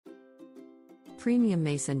Premium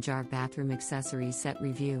Mason Jar Bathroom Accessories Set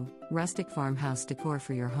Review, Rustic Farmhouse Decor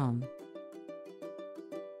for your home.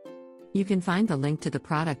 You can find the link to the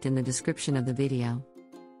product in the description of the video.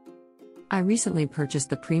 I recently purchased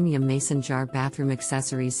the Premium Mason Jar Bathroom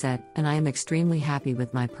Accessories Set, and I am extremely happy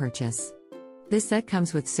with my purchase. This set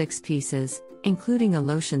comes with 6 pieces, including a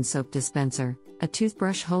lotion soap dispenser, a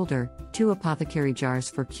toothbrush holder, 2 Apothecary jars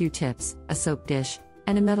for Q-tips, a soap dish,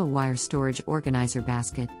 and a metal wire storage organizer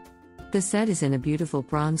basket. The set is in a beautiful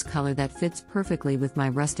bronze color that fits perfectly with my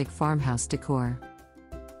rustic farmhouse decor.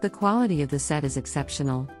 The quality of the set is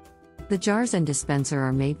exceptional. The jars and dispenser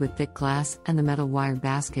are made with thick glass, and the metal wire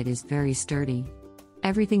basket is very sturdy.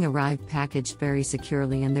 Everything arrived packaged very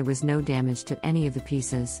securely, and there was no damage to any of the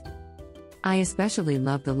pieces. I especially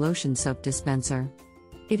love the lotion soap dispenser.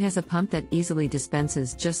 It has a pump that easily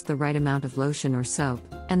dispenses just the right amount of lotion or soap,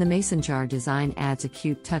 and the mason jar design adds a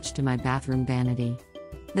cute touch to my bathroom vanity.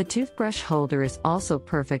 The toothbrush holder is also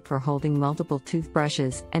perfect for holding multiple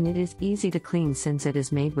toothbrushes, and it is easy to clean since it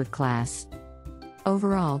is made with glass.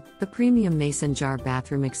 Overall, the Premium Mason Jar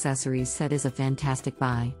Bathroom Accessories Set is a fantastic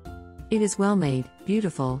buy. It is well made,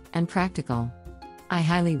 beautiful, and practical. I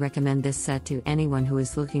highly recommend this set to anyone who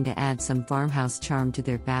is looking to add some farmhouse charm to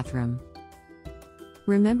their bathroom.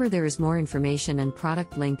 Remember, there is more information and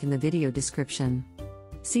product link in the video description.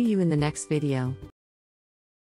 See you in the next video.